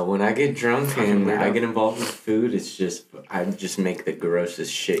 No, when I get drunk and weirdo. I get involved with food, I just make the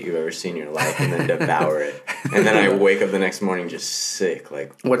grossest shit you've ever seen in your life and then devour it. And then I wake up the next morning just sick.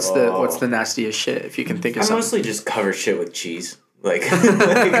 Like What's the nastiest shit if you can think of I something? mostly just cover shit with cheese. Like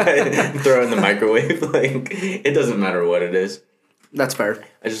I throw it in the microwave. Like it doesn't matter what it is. That's fair.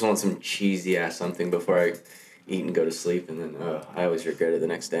 I just want some cheesy ass something before I eat and go to sleep, and then I always regret it the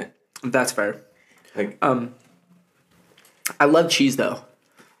next day. That's fair. Like I love cheese though.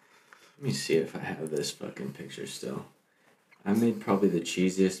 let me see if I have this fucking picture still. I made probably the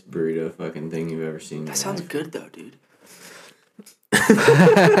cheesiest burrito fucking thing you've ever seen. In That your sounds life. good though, dude.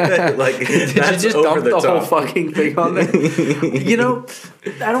 Like Did you just dump the whole fucking thing on there? You know,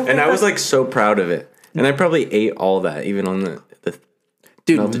 I don't. And I was like so proud of it, and I probably ate all that, even on the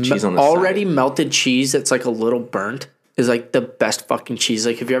dude, melted cheese on the already side. melted cheese that's like a little burnt is like the best fucking cheese.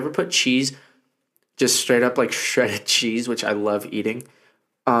 Like, have you ever put cheese, just straight up like shredded cheese, which I love eating,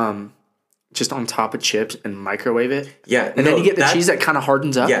 just on top of chips and microwave it? Yeah, and then you get the cheese that kind of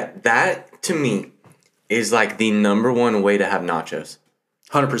hardens up. Yeah, that to me is like the number one way to have nachos.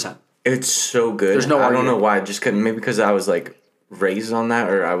 100%. It's so good. There's no I don't argument. know why. Just maybe because I was like raised on that,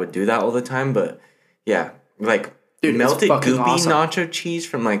 or I would do that all the time. But yeah, like Dude, it's melted fucking goopy awesome. nacho cheese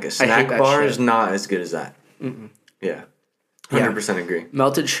from like a snack that bar shit. is not as good as that. Yeah, 100% agree.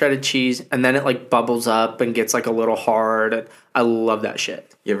 Melted shredded cheese, and then it like bubbles up and gets like a little hard. And I love that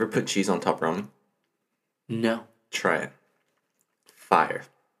shit. You ever put cheese on top ramen? No, Try it. Fire.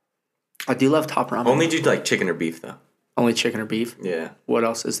 I do love top ramen. Only do like chicken or beef though. Only chicken or beef. Yeah. What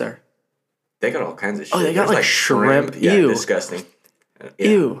else is there? They got all kinds of shit. they got, There's, like, shrimp. Yeah, Ew. disgusting. Yeah.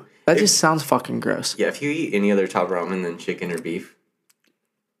 Ew. That just sounds fucking gross. Yeah, if you eat any other top ramen than chicken or beef,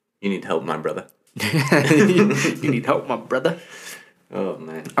 you need help, my brother. You need help, my brother. Oh,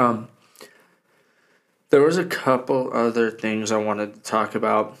 man. There was a couple other things I wanted to talk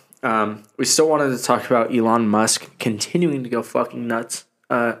about. We still wanted to talk about Elon Musk continuing to go fucking nuts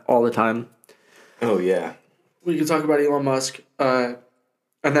all the time. Oh, yeah. We can talk about Elon Musk. And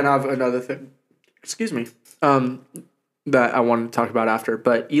then I have another thing. Excuse me. That I wanted to talk about after.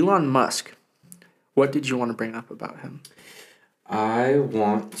 But Elon Musk, what did you want to bring up about him? I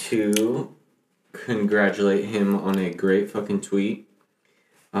want to congratulate him on a great fucking tweet.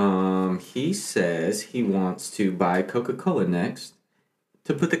 He says he wants to buy Coca-Cola next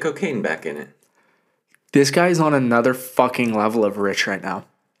to put the cocaine back in it. This guy's on another fucking level of rich right now.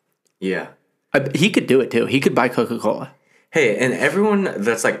 Yeah. He could do it too. He could buy Coca-Cola. Hey, and everyone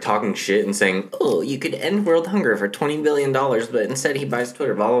that's like talking shit and saying, oh, you could end world hunger for $20 billion, but instead he buys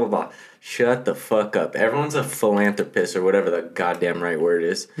Twitter, blah, blah, blah. Shut the fuck up. Everyone's a philanthropist or whatever the goddamn right word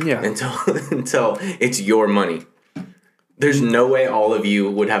is. Yeah. Until it's your money. There's no way all of you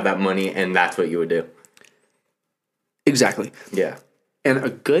would have that money and that's what you would do. Exactly. Yeah. And a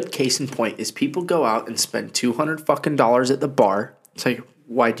good case in point is people go out and spend $200 fucking at the bar. It's like,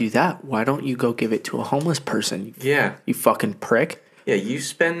 why do that? Why don't you go give it to a homeless person? Yeah. You fucking prick. Yeah, you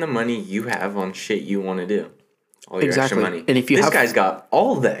spend the money you have on shit you want to do. All your Exactly. extra money. And if you this have, guy's got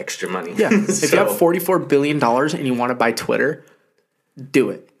all the extra money. Yeah. If you have $44 billion and you want to buy Twitter,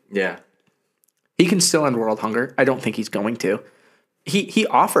 do it. Yeah. He can still end world hunger. I don't think he's going to. He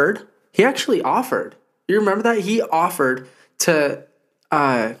offered. He actually offered. You remember that? He offered to,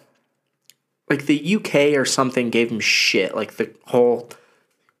 like the UK or something gave him shit. Like the whole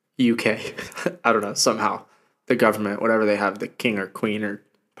UK. I don't know. Somehow. The government, whatever they have, the king or queen or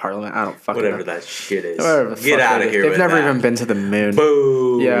parliament. I don't fucking Whatever know. that shit is. Whatever the Get fuck out it of is. here They've with never that. even been to the moon.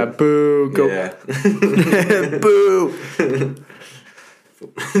 Boo. Yeah, boo. Go. Yeah. Boo.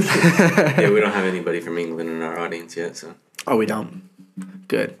 Yeah, we don't have anybody from England in our audience yet, so. Oh, we don't.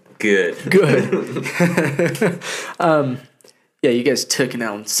 Good. Good. Yeah, you guys took it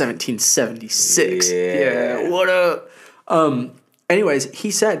out in 1776. Yeah. What up? Anyways,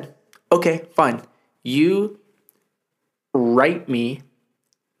 he said, okay, fine. You write me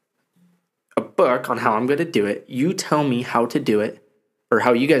a book on how I'm going to do it. You tell me how to do it or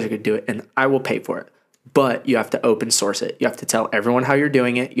how you guys are going to do it, and I will pay for it. But you have to open source it. You have to tell everyone how you're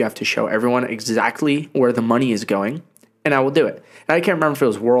doing it. You have to show everyone exactly where the money is going, and I will do it. And I can't remember if it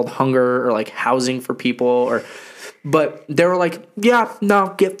was world hunger or like housing for people but they were like, yeah,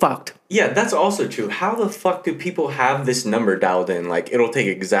 no, get fucked. Yeah, that's also true. How the fuck do people have this number dialed in? Like, it'll take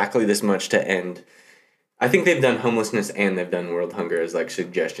exactly this much to end. I think they've done homelessness and they've done world hunger as like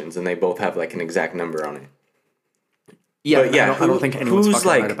suggestions, and they both have like an exact number on it. Yeah, But yeah, I don't think anyone's who's fucking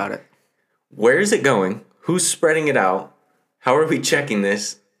like- right about it. Where is it going? Who's spreading it out? How are we checking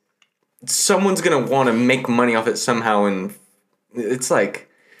this? Someone's gonna want to make money off it somehow, and it's like,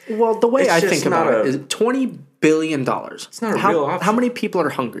 Well, the way It's I just think about not it a- is $20 billion. It's not a real option. How many people are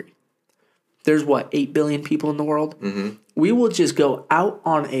hungry? There's 8 billion people in the world? Mm-hmm. We will just go out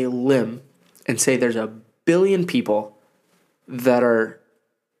on a limb and say there's 1 billion people that are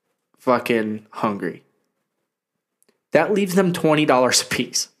fucking hungry. That leaves them $20 a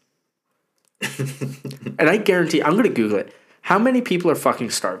piece. And I guarantee, I'm going to Google it. How many people are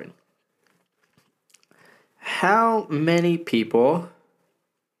fucking starving? How many people?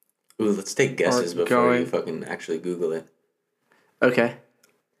 ooh, let's take guesses Are before you going- fucking actually Google it. Okay.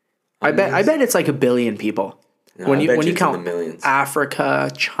 I bet it's like 1 billion people. No, when I you bet when you it's in the count millions.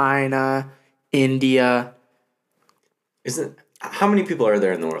 Africa, China, India, Isn't how many people are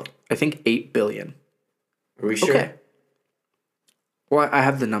there in the world? I think 8 billion. Are we sure? Okay. Well, I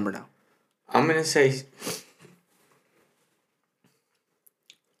have the number now. I'm gonna say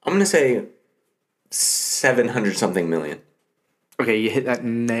 700 something million. Okay, you hit that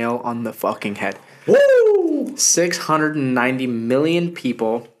nail on the fucking head. Woo! 690 million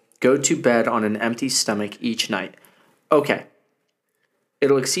people go to bed on an empty stomach each night. Okay.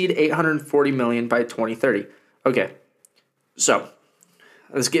 It'll exceed 840 million by 2030. Okay. So,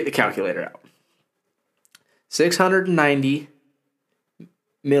 let's get the calculator out. 690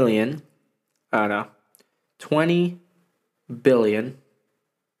 million, 20 billion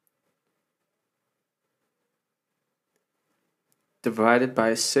divided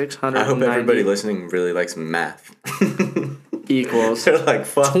by 690 I hope everybody listening really likes math. equals They're like,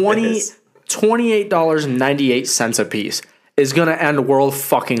 fuck this. $28.98 a piece is gonna end world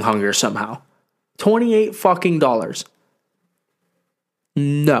fucking hunger somehow. 28 fucking dollars.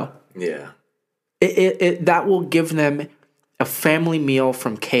 No. Yeah. That will give them a family meal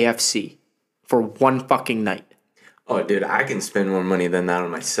from KFC for one fucking night. Oh, dude, I can spend more money than that on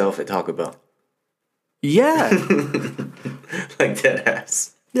myself at Taco Bell. Yeah. Like dead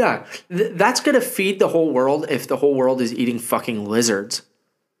ass. Yeah. That's going to feed the whole world if the whole world is eating fucking lizards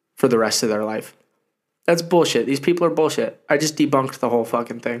for the rest of their life. That's bullshit. These people are bullshit. I just debunked the whole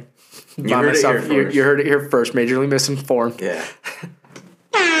fucking thing. You heard it here first. You heard it here first. Majorly misinformed. Yeah.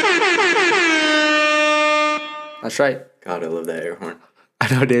 That's right. God, I love that air horn.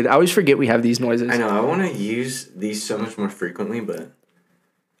 I know, dude. I always forget we have these noises. I know. I want to use these so much more frequently, but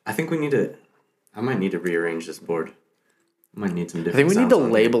I think we need to... I might need to rearrange this board. I might need some different I think we need to sounds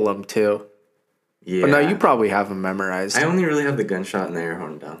on label them, too. here. Yeah. But no, you probably have them memorized. I only really have the gunshot and the air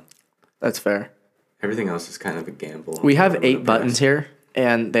horn down. That's fair. Everything else is kind of a gamble. We have 8 buttons here,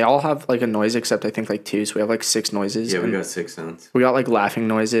 and they all have, like, a noise except I think, like, 2. So we have, like, 6 noises. Yeah, we got 6 sounds. We got, like, laughing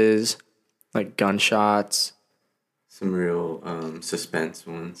noises, like, gunshots. Some real suspense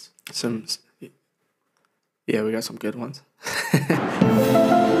ones. Yeah, we got some good ones.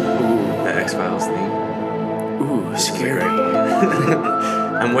 The X-Files theme. Ooh, scary.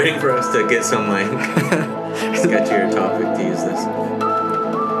 I'm waiting for us to get some, like, sketchier topic to use this.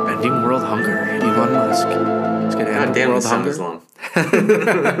 Ending world hunger. Elon Musk. It's gonna God end damn, world this sound hunger. is long.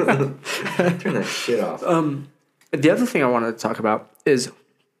 Turn that shit off. The other thing I wanted to talk about is,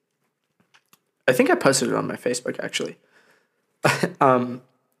 I think I posted it on my Facebook actually.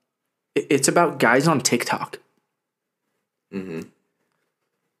 It's about guys on TikTok. Mm-hmm.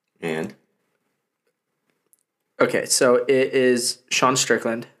 And? Okay, so it is Sean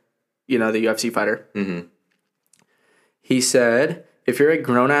Strickland, you know, the UFC fighter. Mm-hmm. He said, if you're a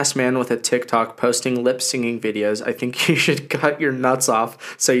grown-ass man with a TikTok posting lip-singing videos, I think you should cut your nuts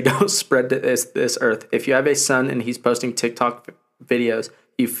off so you don't spread to this earth. If you have a son and he's posting TikTok videos,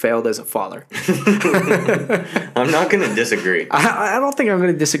 you failed as a father. I'm not going to disagree. I don't think I'm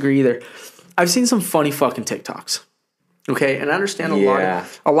going to disagree either. I've seen some funny fucking TikToks. Okay, and I understand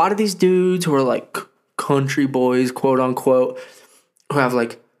a lot of these dudes who are like country boys, quote unquote, who have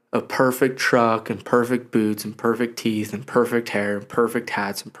like a perfect truck and perfect boots and perfect teeth and perfect hair and perfect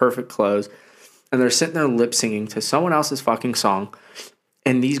hats and perfect clothes, and they're sitting there lip singing to someone else's fucking song,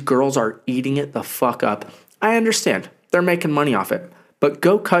 and these girls are eating it the fuck up. I understand. They're making money off it. But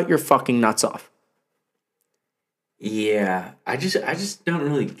go cut your fucking nuts off. Yeah, I just don't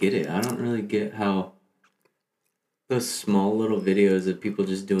really get it. I don't really get how those small little videos of people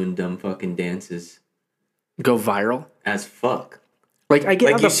just doing dumb fucking dances Go viral. as fuck. Like, I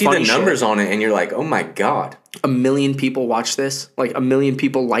get Like, you see the numbers on it and you're like, oh my God. 1 million people watch this. Like, 1 million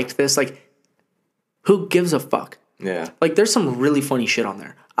people liked this. Like, who gives a fuck? Yeah, Like, there's some really funny shit on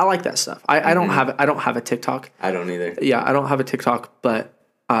there. I like that stuff. I don't have a TikTok. I don't either. Yeah, I don't have a TikTok, but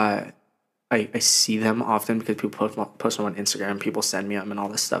I see them often because people post them on Instagram. People send me them and all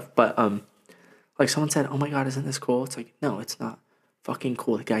this stuff. But like someone said, "Oh my God, isn't this cool?" It's like, no, it's not fucking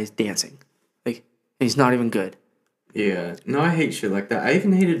cool. The guy's dancing, like he's not even good. Yeah, no, I hate shit like that. I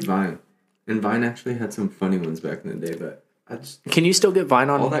even hated Vine, and Vine actually had some funny ones back in the day. But I just Can you still get Vine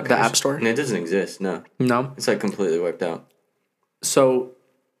on all that the App Store? and it doesn't exist. No, No. it's like completely wiped out. So,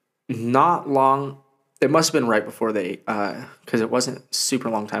 not long. It must have been right before they, because it wasn't super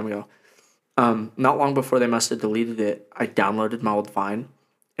long time ago. Not long before they must have deleted it, I downloaded my old Vine,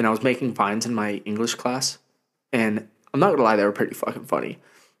 and I was making Vines in my English class, and I'm not gonna lie, they were pretty fucking funny.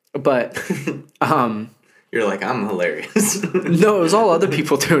 But You're like, I'm hilarious. no, it was all other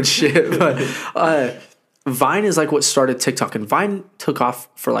people doing shit. But Vine is like what started TikTok, and Vine took off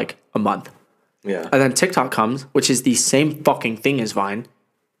for like a month. Yeah. And then TikTok comes, which is the same fucking thing as Vine,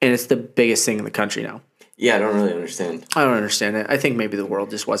 and it's the biggest thing in the country now. Yeah, I don't really understand. I don't understand it. I think maybe the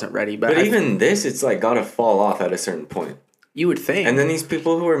world just wasn't ready. But even this, it's like gotta fall off at a certain point. You would think. And then these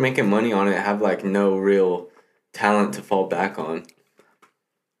people who are making money on it have like no real talent to fall back on.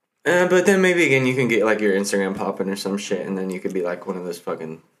 But then maybe again you can get like your Instagram popping or some shit, and then you could be like one of those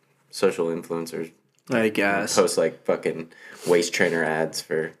fucking social influencers. I guess. Post like fucking waist trainer ads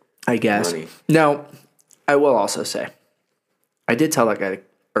for I guess. money. Now, I will also say, I did tell that guy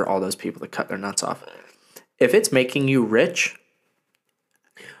or all those people to cut their nuts off. If it's making you rich,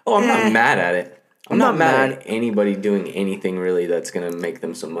 Oh, I'm not mad at it. I'm not mad mad. at anybody doing anything really that's gonna make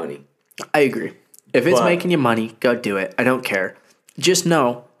them some money. I agree. If it's But- making you money, go do it. I don't care. Just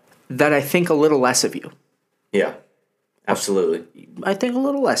know that I think a little less of you. Yeah, absolutely. I think a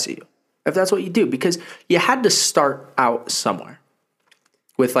little less of you. If that's what you do. Because you had to start out somewhere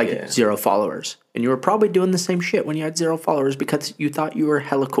with like Yeah. 0 followers. And you were probably doing the same shit when you had 0 followers because you thought you were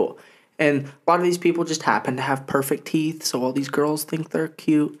hella cool. And a lot of these people just happen to have perfect teeth, so all these girls think they're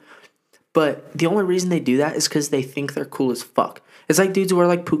cute. But the only reason they do that is because they think they're cool as fuck. It's like dudes who wear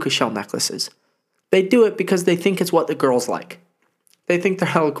like puka shell necklaces. They do it because they think it's what the girls like. They think they're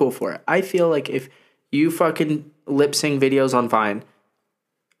hella cool for it. I feel like if you fucking lip sync videos on Vine,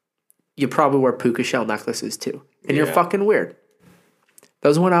 you probably wear puka shell necklaces too. And you're fucking weird.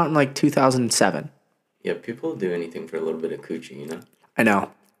 Those went out in like 2007. Yeah, people do anything for a little bit of coochie, you know? I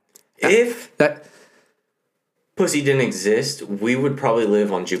know. If That pussy didn't exist, we would probably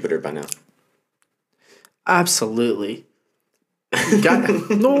live on Jupiter by now. absolutely.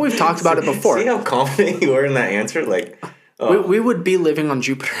 No, we've talked about it before. See how confident you were in that answer? Like, oh, We would be living on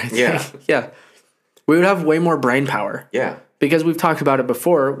Jupiter, I think. Yeah. Yeah. We would have way more brain power. yeah. Because we've talked about it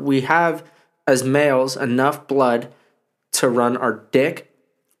before. We have, as males, enough blood to run our dick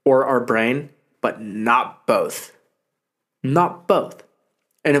or our brain, but not both. Not both.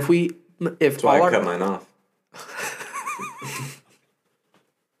 And if That's why I cut mine off.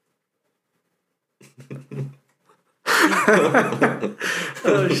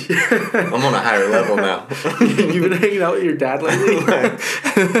 Oh shit! I'm on a higher level now. You've been hanging out with your dad lately.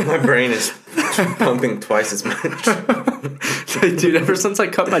 My brain is pumping twice as much. Dude, ever since I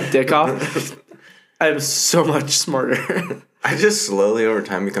cut my dick off, I'm so much smarter. I just slowly over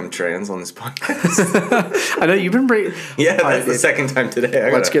time become trans on this podcast. I know you've been bringing. Yeah, that's the second time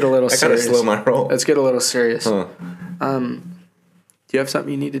today. Let's get a little serious. I gotta slow my roll. Let's get a little serious. Huh. Do you have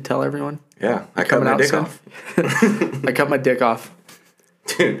something you need to tell everyone? Yeah, I cut my dick off. I cut my dick off.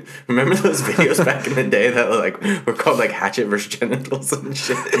 Dude, remember those videos back in the day that were called like Hatchet versus Genitals and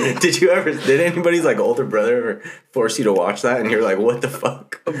shit? Did anybody's like older brother ever force you to watch that and you're like, what the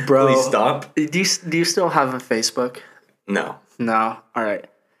fuck? Bro. Please stop. Do you still have a Facebook? No. No. All right.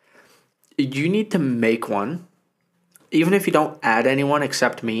 You need to make one. Even if you don't add anyone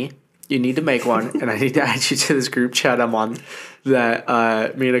except me, you need to make one. And I need to add you to this group chat I'm on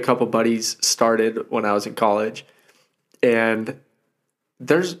that me and a couple buddies started when I was in college. And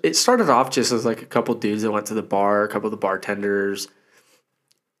it started off just as like a couple dudes that went to the bar, a couple of the bartenders.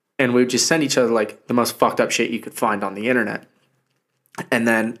 And we would just send each other like the most fucked up shit you could find on the internet. And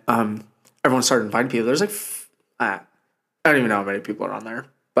then everyone started inviting people. There's like, I don't even know how many people are on there.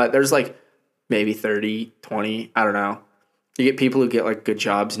 But there's like maybe 30, 20, I don't know. You get people who get like good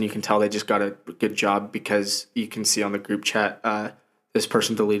jobs and you can tell they just got a good job because you can see on the group chat this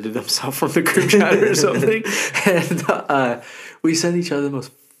person deleted themselves from the group chat or something. And we send each other the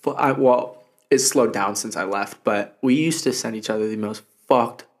most well, it's slowed down since I left, but we used to send each other the most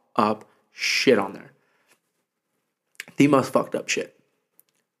fucked up shit on there. The most fucked up shit.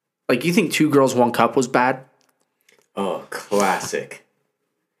 Like, you think 2 Girls, 1 Cup was bad? Oh, classic.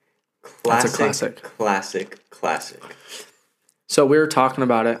 That's a classic. Classic. So we were talking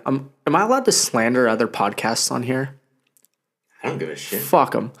about it. Am I allowed to slander other podcasts on here? I don't give a shit.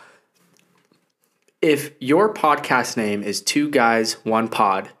 Fuck them. If your podcast name is 2 Guys, 1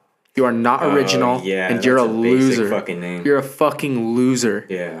 Pod, you are not original, and you're a loser. Fucking name. You're a fucking loser.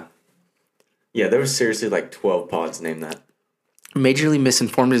 Yeah. Yeah, there was seriously like 12 pods named that. Majorly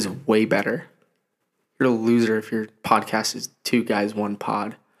Misinformed is way better. You're a loser if your podcast is 2 Guys, 1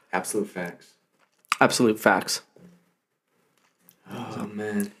 Pod. Absolute facts. Absolute facts. Oh,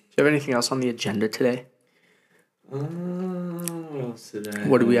 man. Do you have anything else on the agenda today? What else did I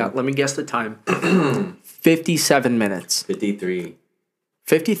What are we at? Let me guess the time. 57 minutes. 53.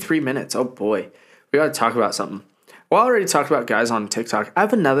 53 minutes. Oh, boy. We got to talk about something. Well, I already talked about guys on TikTok. I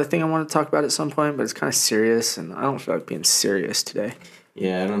have another thing I want to talk about at some point, but it's kind of serious, and I don't feel like being serious today.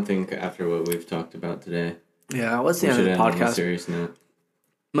 Yeah, I don't think after what we've talked about today. Yeah, what's the end of the On a podcast? serious note.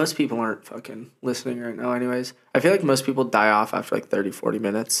 Most people aren't fucking listening right now anyways. I feel like most people die off after like 30, 40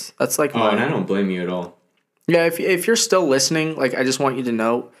 minutes. That's like and I don't blame you at all. Yeah, if you're still listening, like, I just want you to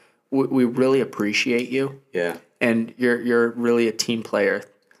know we really appreciate you. Yeah. And you're really a team player.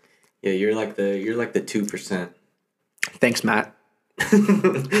 Yeah, you're like the 2%. Thanks, Matt.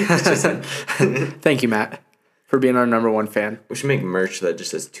 Thank you, Matt, for being our number 1 fan. We should make merch that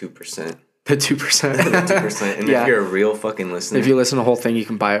just says 2%. The 2%. The 2%. And Yeah. if you're a real fucking listener. If you listen to the whole thing, you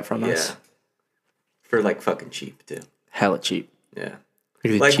can buy it from us. Yeah. For like fucking cheap too. Hella cheap. Yeah.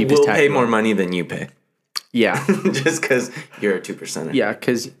 Like we'll pay more money than you pay. Yeah. Just because you're a 2%er. Yeah,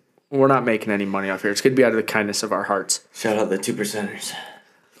 because we're not making any money off here. It's going to be out of the kindness of our hearts. Shout out the 2%ers.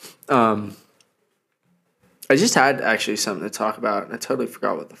 I just had actually something to talk about, and I totally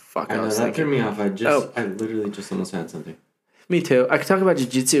forgot what the fuck I was that thinking. threw me off. I literally just almost had something. Me too. I could talk about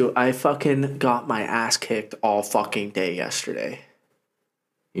jiu-jitsu. I fucking got my ass kicked all fucking day yesterday.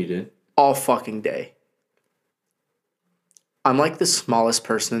 You did? All fucking day. I'm like the smallest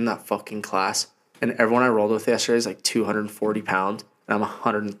person in that fucking class, and everyone I rolled with yesterday is like 240 pounds. and I'm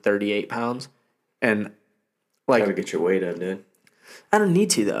 138 pounds. And like, Gotta get your weight up, dude. I don't need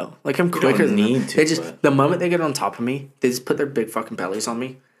to though. Like I'm don't quicker than them. need to, They just but- the moment they get on top of me, they just put their big fucking bellies on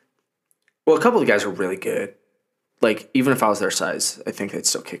me. Well, a couple of the guys are really good. Like even if I was their size, I think they'd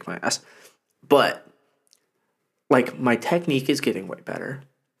still kick my ass. But like my technique is getting way better.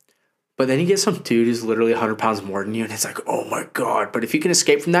 But then you get some dude who's literally 100 pounds more than you, and it's like, oh my god. But if you can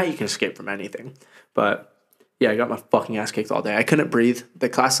escape from that, you can escape from anything. But yeah, I got my fucking ass kicked all day. I couldn't breathe. The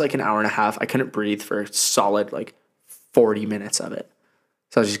class like an hour and a half. I couldn't breathe for a solid like 40 minutes of it.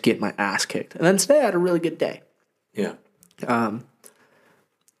 So I was just getting my ass kicked. And then today I had a really good day. Yeah.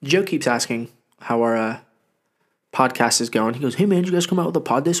 Joe keeps asking how our podcast is going. He goes, hey man, did you guys come out with a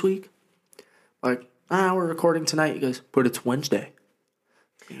pod this week? Like, we're recording tonight. He goes, but it's Wednesday.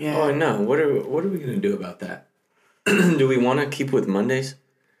 Yeah. Oh, I know. What are we gonna do about that? Do we want to keep with Mondays?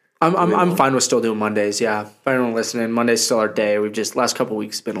 I'm fine with still doing Mondays. Yeah, if anyone listening, Monday's still our day. We've just last couple of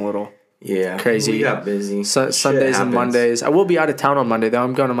weeks been a little crazy. We got busy. Sundays happens. and Mondays. I will be out of town on Monday though.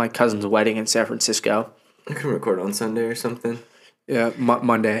 I'm going to my cousin's wedding in San Francisco. I can record on Sunday or something. Yeah,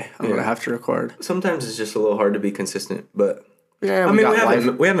 Monday. I'm gonna have to record. Sometimes it's just a little hard to be consistent, but Yeah, I mean,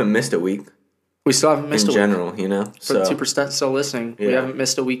 got we haven't missed a week we still haven't missed in a week. general, you know. For the 2% still listening, we Yeah. haven't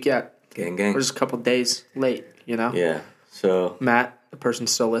missed a week yet. gang. We're just a couple days late. You know. Yeah. So Matt, the person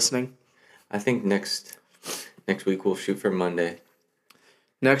still listening. I think next week we'll shoot for Monday.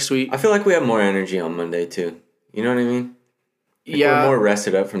 Next week, I feel like we have more energy on Monday too. You know what I mean? Like yeah, we're more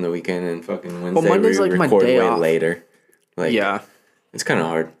rested up from the weekend, and fucking Wednesday Monday's we like my record day way off. later. Like yeah. it's kind of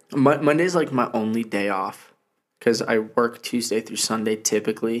hard. Monday's like my only day off because I work Tuesday through Sunday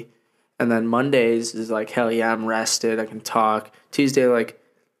typically, and then Mondays is like hell yeah, I'm rested, I can talk.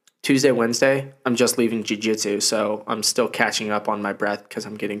 Tuesday, Wednesday, I'm just leaving jiu-jitsu, so I'm still catching up on my breath because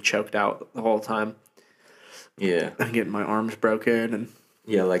I'm getting choked out the whole time. Yeah. I'm getting my arms broken and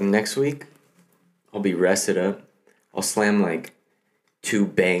Yeah, like next week, I'll be rested up. I'll slam like 2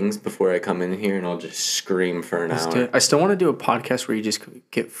 bangs before I come in here, and I'll just scream for an hour. I still want to do a podcast where you just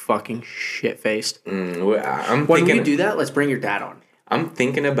get fucking shit faced. I'm When thinking. we do that, let's bring your dad on. I'm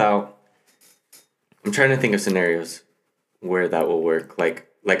thinking about. I'm trying to think of scenarios where that will work. Like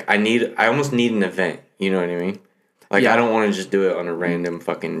I almost need an event. You know what I mean? Like Yeah. I don't want to just do it on a random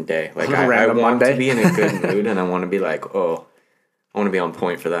fucking day. Like On a I random want Monday. to be in a good mood, and I want to be like, oh, I want to be on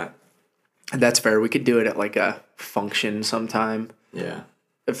point for that. That's fair. We could do it at like a function sometime Yeah,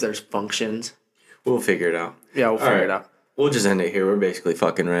 if there's functions. we'll figure it out. Yeah, we'll figure right. it out. We'll just end it here. We're basically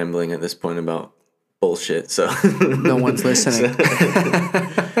fucking rambling at this point about bullshit. So No one's listening.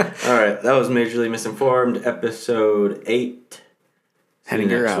 All right, that was Majorly Misinformed, episode 8. See you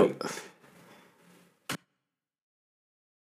Henninger next out. week.